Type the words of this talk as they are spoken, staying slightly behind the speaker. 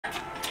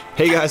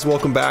Hey guys,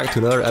 welcome back to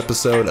another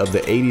episode of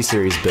the 80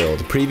 series build.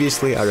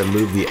 Previously, I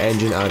removed the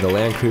engine out of the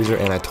landcruiser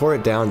and I tore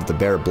it down to the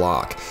bare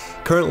block.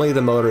 Currently,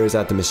 the motor is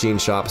at the machine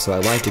shop, so I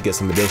like to get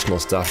some additional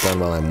stuff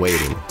done while I'm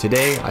waiting.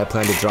 Today, I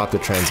plan to drop the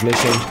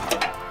transmission,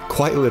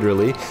 quite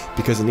literally,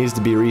 because it needs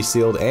to be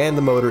resealed and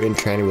the motor and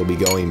tranny will be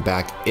going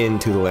back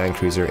into the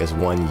landcruiser as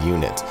one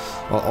unit.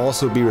 I'll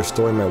also be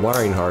restoring my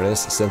wiring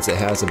harness since it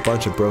has a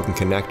bunch of broken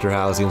connector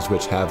housings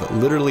which have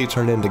literally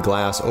turned into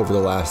glass over the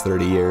last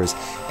 30 years,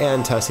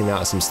 and testing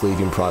out some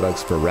sleeving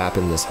products for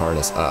wrapping this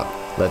harness up.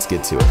 Let's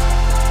get to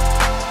it.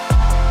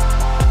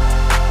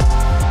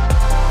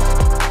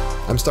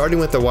 I'm starting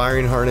with the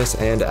wiring harness,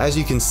 and as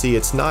you can see,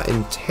 it's not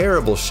in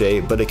terrible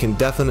shape, but it can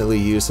definitely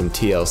use some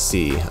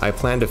TLC. I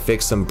plan to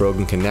fix some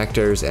broken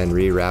connectors and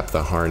rewrap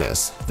the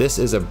harness. This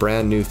is a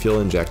brand new fuel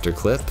injector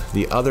clip.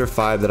 The other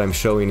 5 that I'm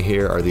showing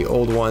here are the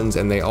old ones,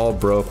 and they all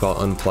broke while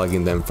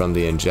unplugging them from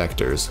the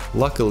injectors.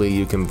 Luckily,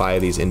 you can buy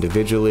these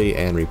individually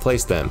and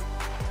replace them.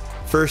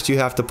 First, you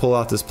have to pull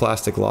out this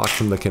plastic lock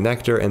from the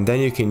connector, and then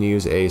you can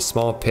use a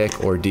small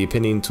pick or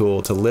depinning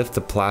tool to lift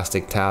the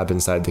plastic tab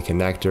inside the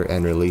connector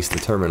and release the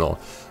terminal.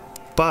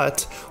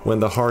 But when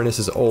the harness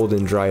is old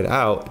and dried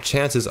out,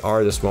 chances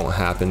are this won't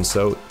happen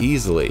so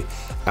easily.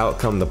 Out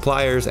come the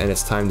pliers, and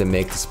it's time to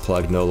make this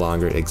plug no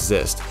longer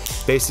exist.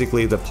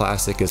 Basically, the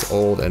plastic is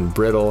old and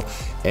brittle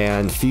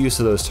and fused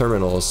to those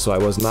terminals, so I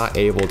was not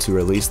able to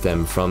release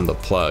them from the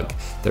plug.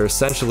 They're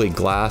essentially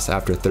glass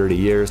after 30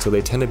 years, so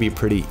they tend to be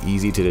pretty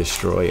easy to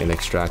destroy and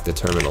extract the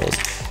terminals.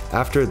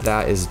 After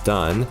that is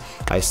done,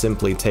 I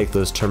simply take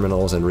those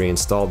terminals and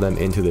reinstall them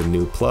into the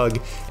new plug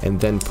and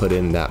then put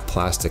in that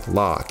plastic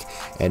lock.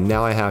 And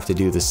now I have to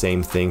do the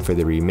same thing for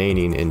the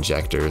remaining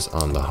injectors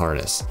on the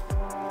harness.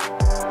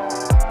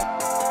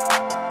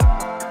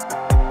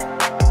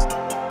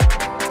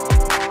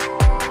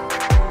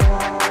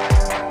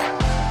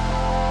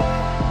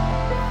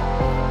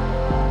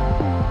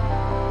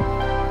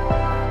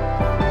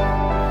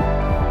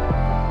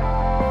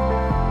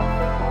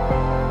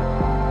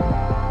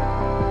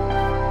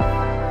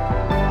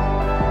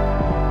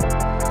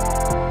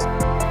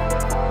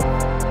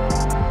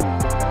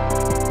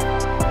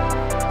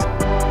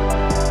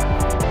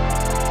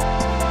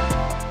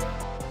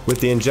 With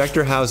the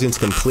injector housings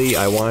complete,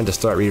 I wanted to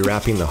start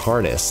rewrapping the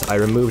harness. I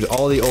removed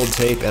all the old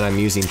tape and I'm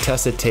using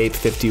Tesa tape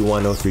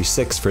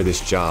 51036 for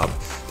this job.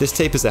 This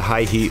tape is a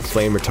high heat,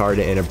 flame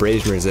retardant, and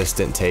abrasion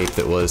resistant tape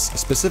that was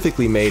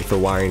specifically made for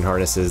wiring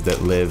harnesses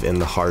that live in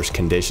the harsh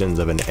conditions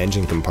of an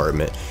engine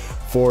compartment.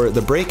 For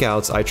the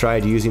breakouts, I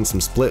tried using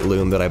some split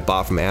loom that I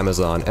bought from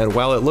Amazon, and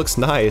while it looks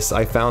nice,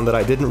 I found that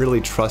I didn't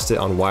really trust it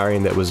on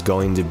wiring that was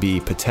going to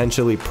be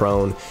potentially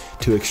prone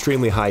to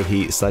extremely high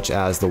heat, such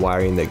as the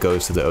wiring that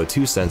goes to the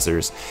O2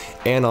 sensors,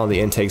 and on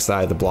the intake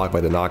side of the block by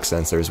the NOx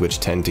sensors,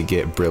 which tend to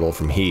get brittle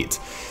from heat.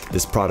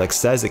 This product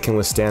says it can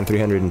withstand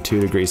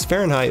 302 degrees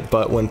Fahrenheit,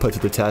 but when put to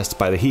the test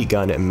by the heat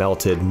gun, it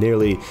melted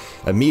nearly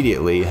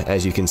immediately,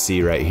 as you can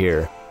see right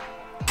here.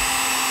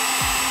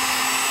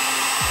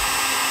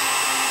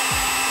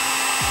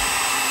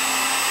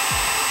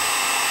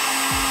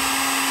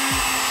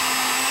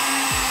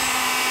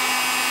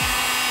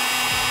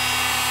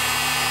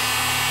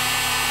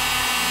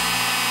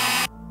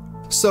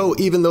 So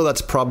even though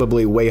that's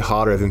probably way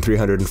hotter than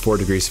 304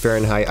 degrees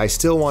Fahrenheit, I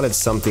still wanted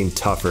something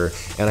tougher,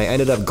 and I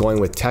ended up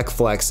going with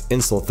Techflex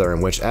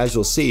Insultherm, which, as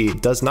you'll see,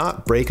 does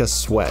not break a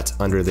sweat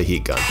under the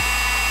heat gun.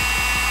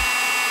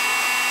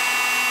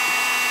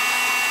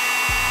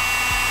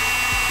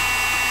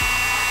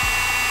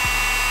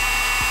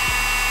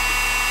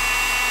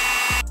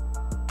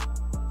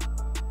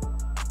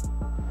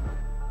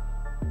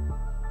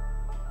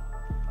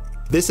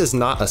 This is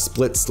not a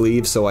split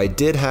sleeve, so I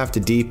did have to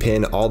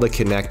depin all the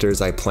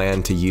connectors I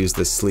planned to use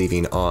the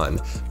sleeving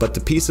on, but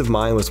the peace of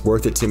mind was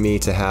worth it to me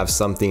to have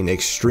something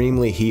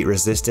extremely heat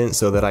resistant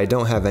so that I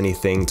don't have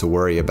anything to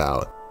worry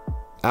about.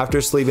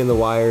 After sleeving the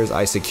wires,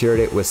 I secured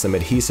it with some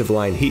adhesive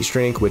lined heat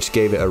shrink, which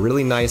gave it a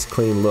really nice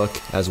clean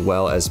look as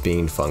well as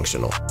being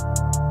functional.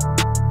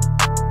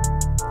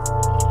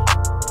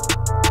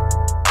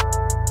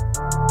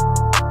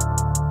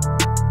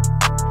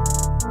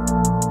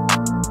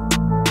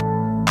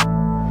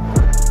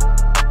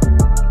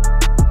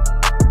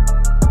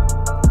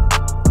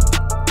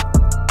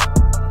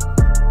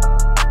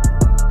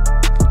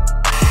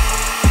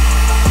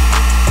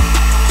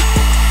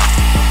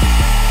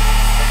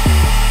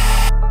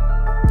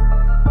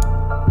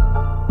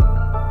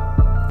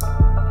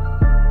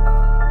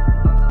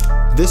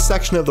 This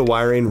section of the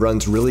wiring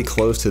runs really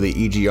close to the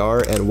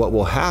EGR, and what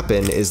will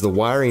happen is the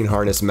wiring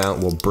harness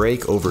mount will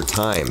break over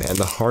time, and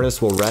the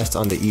harness will rest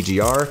on the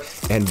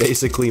EGR and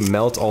basically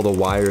melt all the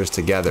wires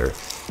together.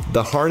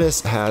 The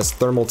harness has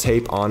thermal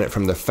tape on it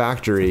from the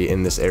factory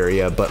in this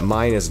area, but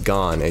mine is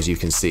gone, as you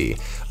can see.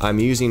 I'm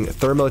using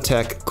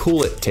Thermo-Tec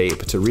Cool-It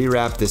tape to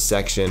rewrap this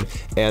section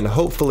and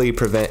hopefully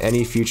prevent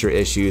any future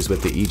issues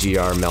with the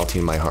EGR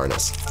melting my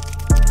harness.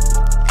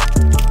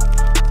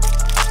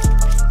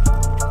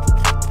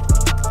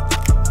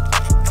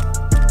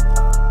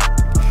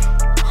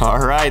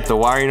 Alright. Alright, the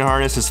wiring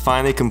harness is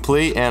finally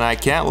complete, and I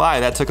can't lie,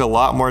 that took a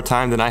lot more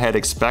time than I had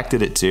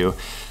expected it to.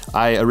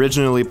 I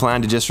originally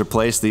planned to just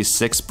replace these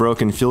 6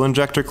 broken fuel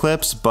injector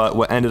clips, but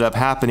what ended up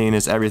happening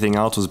is everything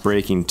else was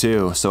breaking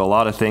too. So a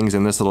lot of things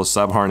in this little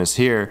sub harness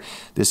here,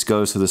 this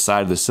goes to the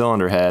side of the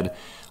cylinder head,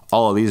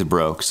 all of these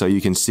broke. So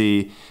you can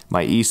see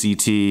my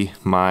ECT,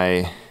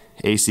 my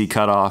AC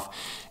cutoff,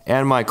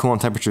 and my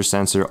coolant temperature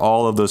sensor,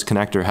 all of those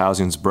connector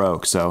housings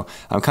broke. So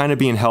I'm kind of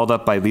being held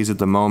up by these at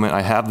the moment.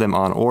 I have them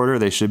on order,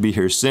 they should be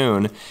here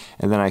soon,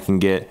 and then I can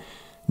get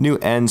new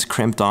ends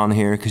crimped on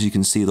here because you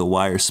can see the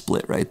wire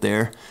split right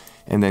there,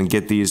 and then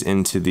get these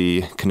into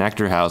the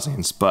connector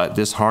housings. But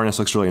this harness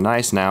looks really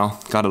nice now.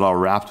 Got it all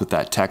wrapped with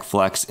that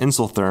Techflex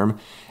Insultherm,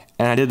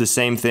 and I did the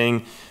same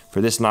thing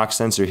for this NOx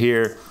sensor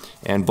here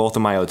and both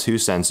of my O2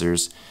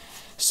 sensors.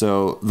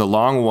 So the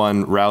long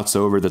one routes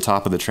over the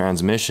top of the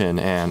transmission,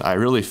 and I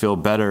really feel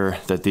better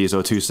that these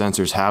O2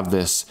 sensors have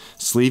this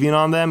sleeving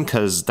on them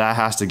because that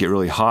has to get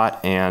really hot,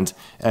 and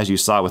as you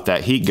saw with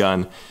that heat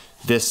gun,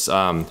 this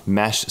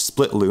mesh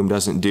split loom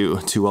doesn't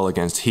do too well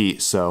against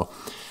heat. So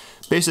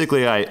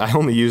basically I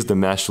only use the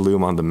mesh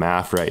loom on the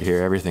MAF right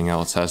here. Everything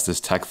else has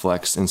this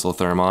Techflex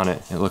Insultherm on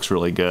it. It looks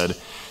really good.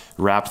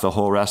 Wrapped the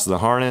whole rest of the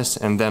harness,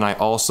 and then I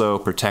also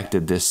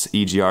protected this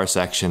EGR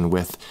section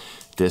with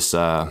this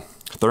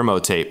thermo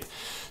tape.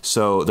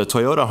 So the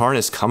Toyota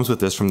harness comes with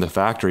this from the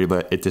factory,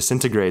 but it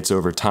disintegrates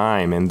over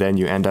time, and then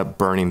you end up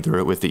burning through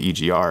it with the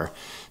EGR.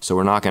 So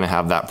we're not going to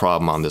have that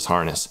problem on this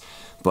harness.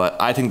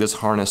 But I think this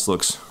harness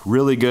looks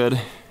really good.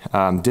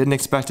 Didn't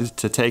expect it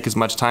to take as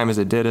much time as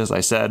it did, as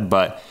I said,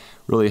 but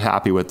really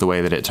happy with the way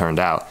that it turned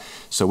out.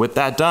 So with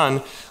that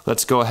done,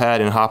 let's go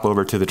ahead and hop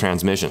over to the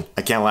transmission.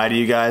 I can't lie to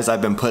you guys,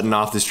 I've been putting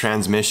off this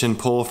transmission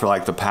pull for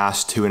like the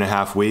past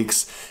 2.5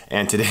 weeks,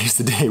 and today's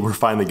the day we're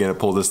finally gonna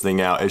pull this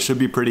thing out. It should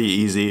be pretty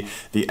easy.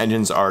 The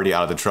engine's already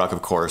out of the truck,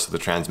 of course, so the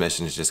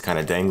transmission is just kind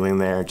of dangling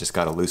there. Just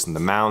gotta loosen the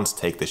mounts,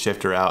 take the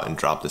shifter out, and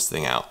drop this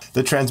thing out.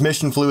 The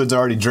transmission fluid's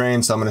already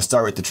drained, so I'm gonna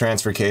start with the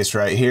transfer case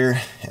right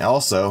here. And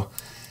also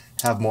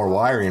have more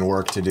wiring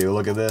work to do.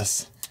 Look at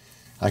this.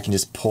 I can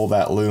just pull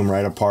that loom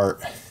right apart,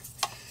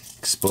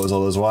 expose all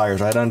those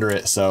wires right under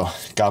it. So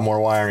got more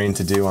wiring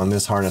to do on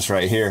this harness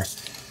right here,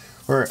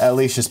 or at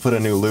least just put a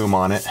new loom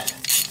on it.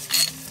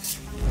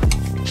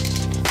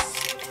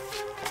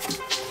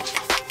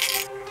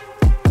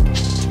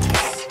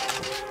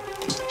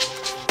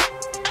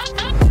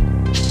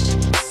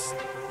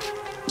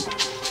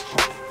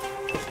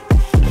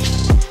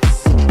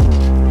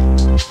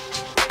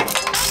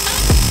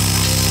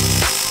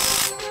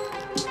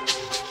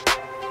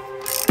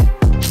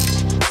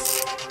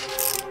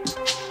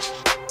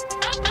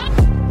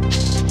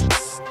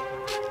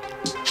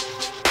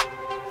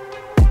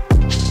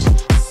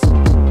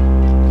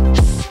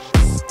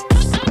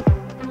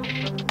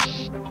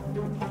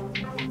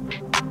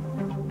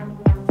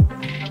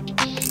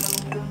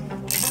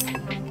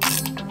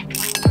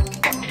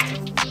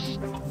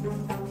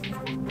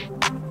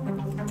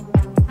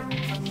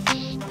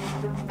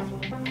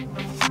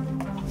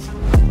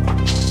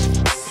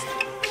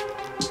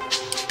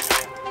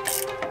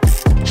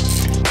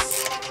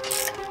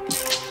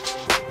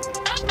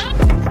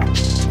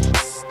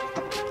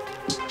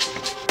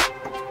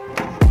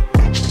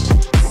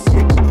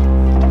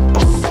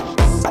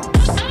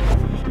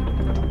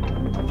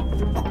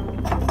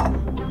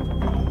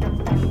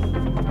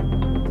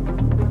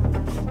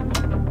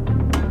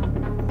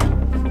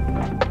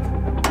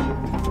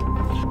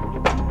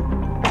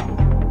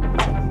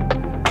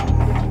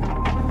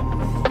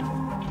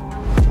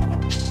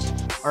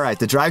 Alright,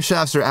 the drive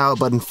shafts are out,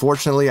 but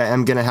unfortunately I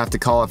am going to have to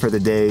call it for the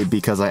day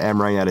because I am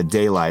running out of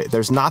daylight.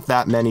 There's not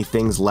that many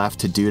things left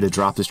to do to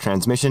drop this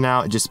transmission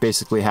out. Just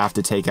basically have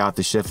to take out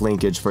the shift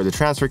linkage for the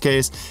transfer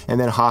case and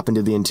then hop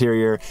into the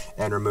interior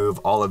and remove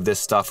all of this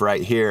stuff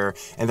right here.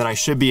 And then I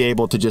should be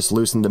able to just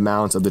loosen the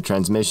mounts of the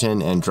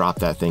transmission and drop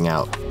that thing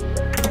out.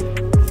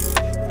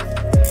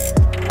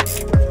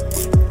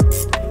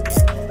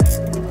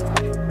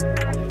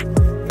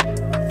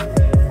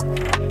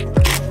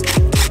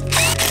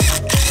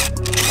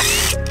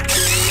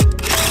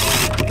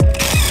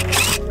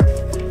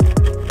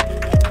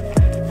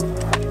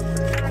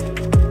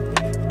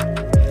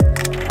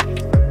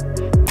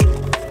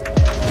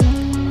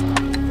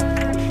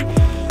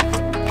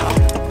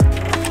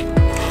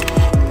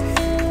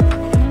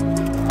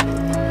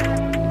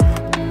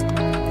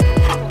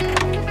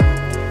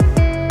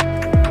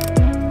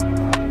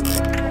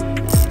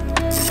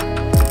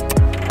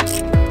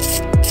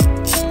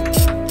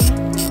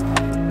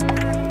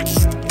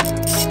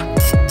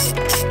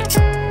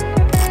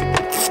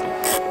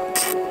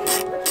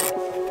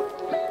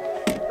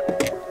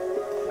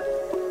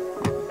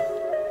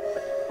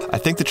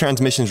 I think the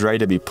transmission's ready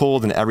to be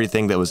pulled and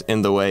everything that was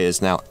in the way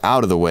is now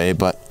out of the way,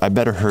 but I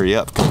better hurry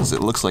up because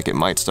it looks like it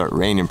might start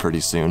raining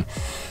pretty soon.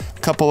 A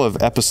couple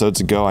of episodes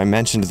ago I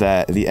mentioned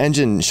that the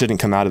engine shouldn't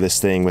come out of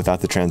this thing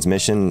without the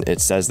transmission. It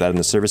says that in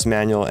the service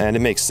manual, and it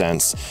makes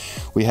sense.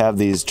 We have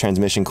these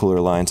transmission cooler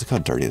lines. Look how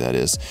dirty that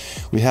is.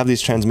 We have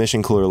these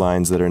transmission cooler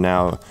lines that are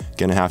now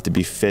going to have to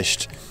be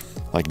fished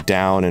like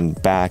down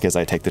and back as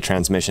I take the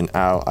transmission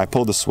out. I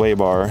pulled the sway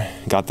bar,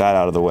 got that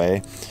out of the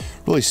way.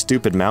 Really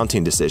stupid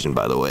mounting decision,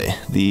 by the way.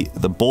 The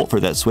bolt for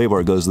that sway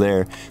bar goes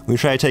there. When you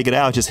try to take it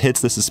out, it just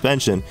hits the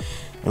suspension.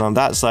 And on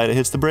that side, it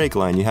hits the brake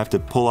line. You have to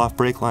pull off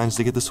brake lines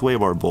to get the sway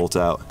bar bolt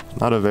out.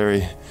 Not a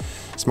very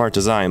smart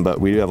design, but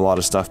we do have a lot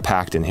of stuff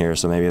packed in here,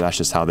 so maybe that's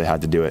just how they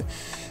had to do it.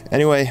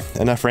 Anyway,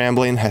 enough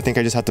rambling. I think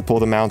I just have to pull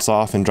the mounts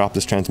off and drop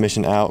this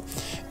transmission out.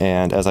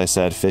 And as I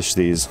said, fish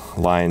these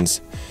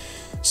lines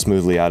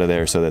smoothly out of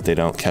there so that they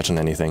don't catch on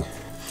anything.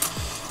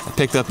 I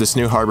picked up this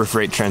new Harbor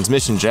Freight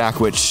transmission jack,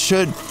 which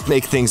should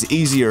make things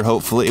easier,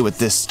 hopefully, with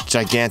this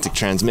gigantic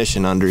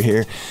transmission under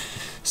here.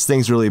 This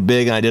thing's really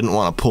big, and I didn't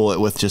want to pull it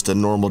with just a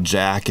normal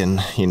jack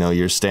and, you know,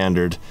 your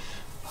standard,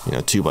 you know,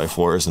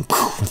 2x4s, and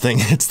poof, the thing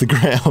hits the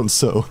ground.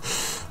 So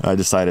I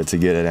decided to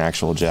get an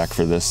actual jack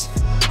for this.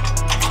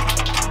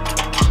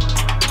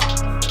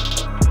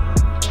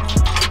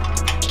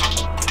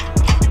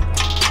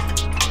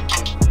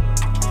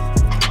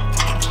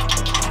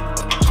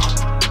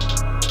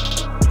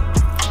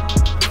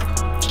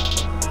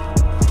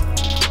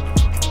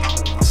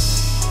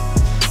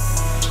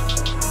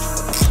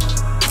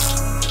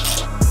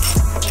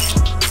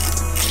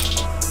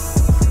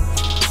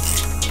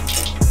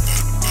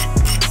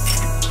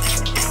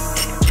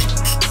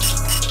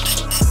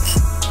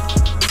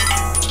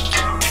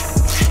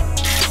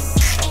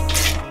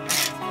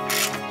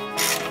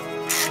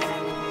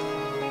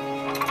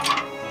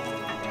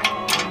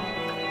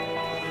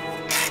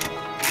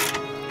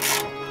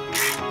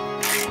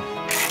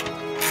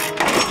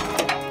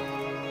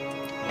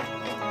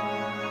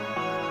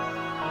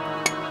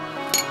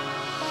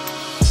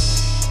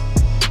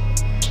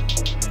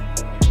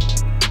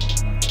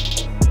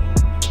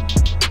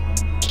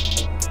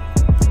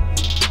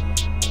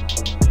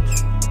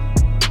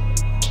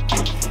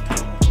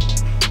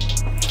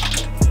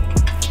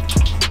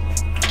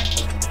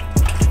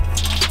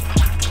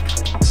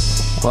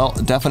 Well,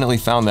 definitely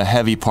found the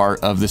heavy part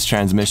of this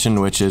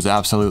transmission, which is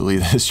absolutely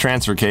this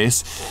transfer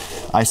case.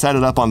 I set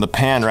it up on the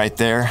pan right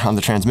there on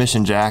the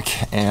transmission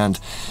jack and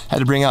had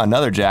to bring out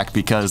another jack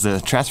because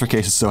the transfer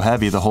case is so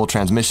heavy, the whole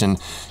transmission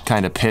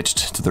kind of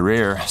pitched to the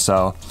rear.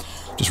 So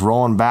just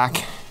rolling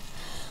back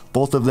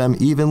both of them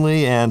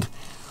evenly, and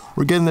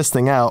we're getting this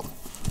thing out.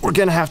 We're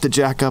gonna have to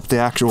jack up the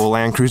actual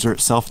landcruiser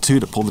itself too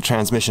to pull the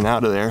transmission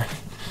out of there.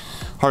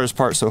 Hardest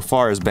part so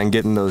far has been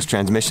getting those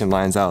transmission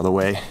lines out of the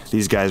way,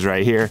 these guys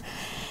right here.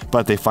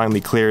 But they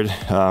finally cleared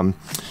the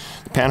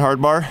pan hard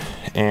bar,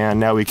 and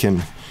now we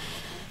can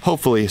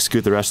hopefully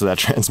scoot the rest of that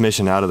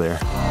transmission out of there.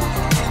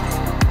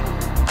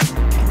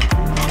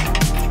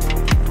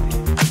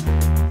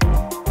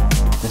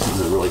 This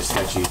is a really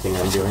sketchy thing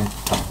I'm doing.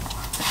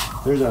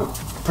 There's a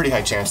pretty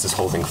high chance this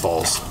whole thing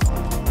falls.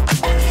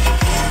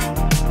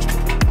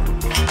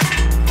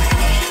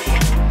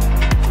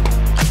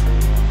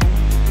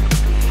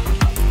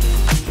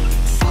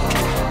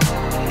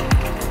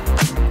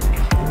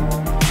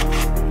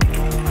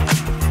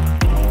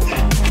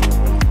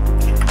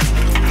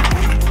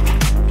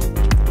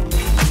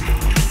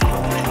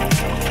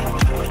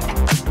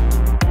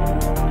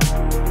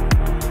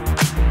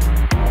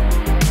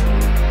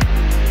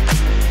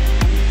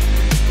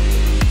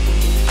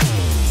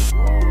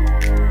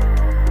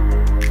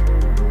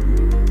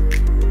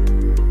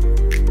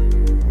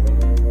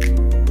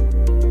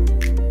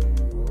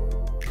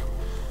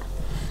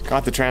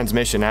 Got the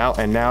transmission out,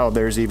 and now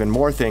there's even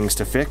more things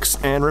to fix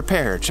and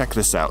repair. Check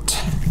this out.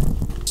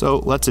 So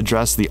let's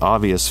address the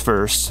obvious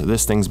first.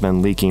 This thing's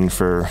been leaking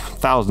for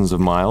thousands of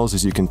miles.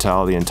 As you can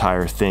tell, the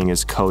entire thing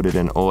is coated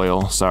in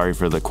oil. Sorry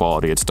for the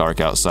quality, it's dark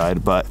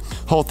outside, but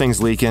whole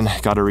thing's leaking.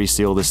 Got to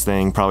reseal this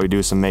thing, probably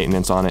do some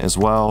maintenance on it as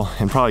well,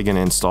 and probably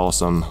gonna install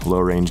some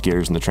low range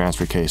gears in the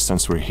transfer case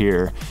since we're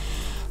here.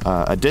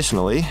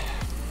 Additionally,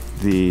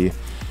 the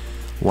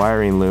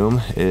wiring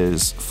loom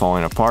is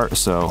falling apart,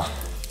 so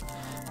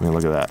I mean,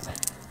 look at that.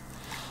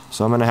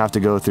 So I'm gonna have to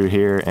go through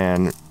here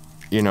and,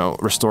 you know,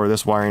 restore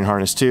this wiring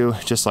harness too,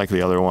 just like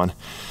the other one.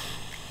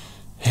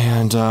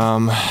 And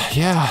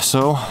yeah,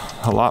 so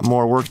a lot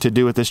more work to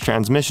do with this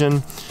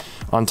transmission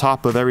on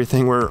top of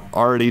everything we're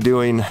already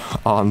doing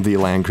on the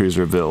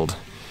landcruiser build.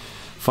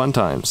 Fun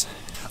times.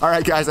 All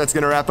right, guys, that's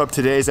gonna wrap up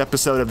today's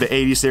episode of the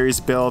 80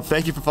 series build.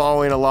 Thank you for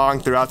following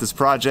along throughout this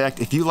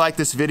project. If you like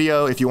this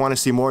video, if you wanna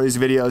see more of these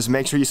videos,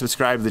 make sure you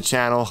subscribe to the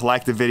channel,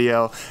 like the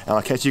video, and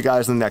I'll catch you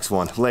guys in the next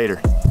one.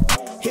 Later.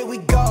 Here we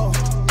go,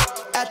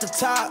 at the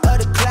top of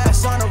the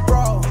class on a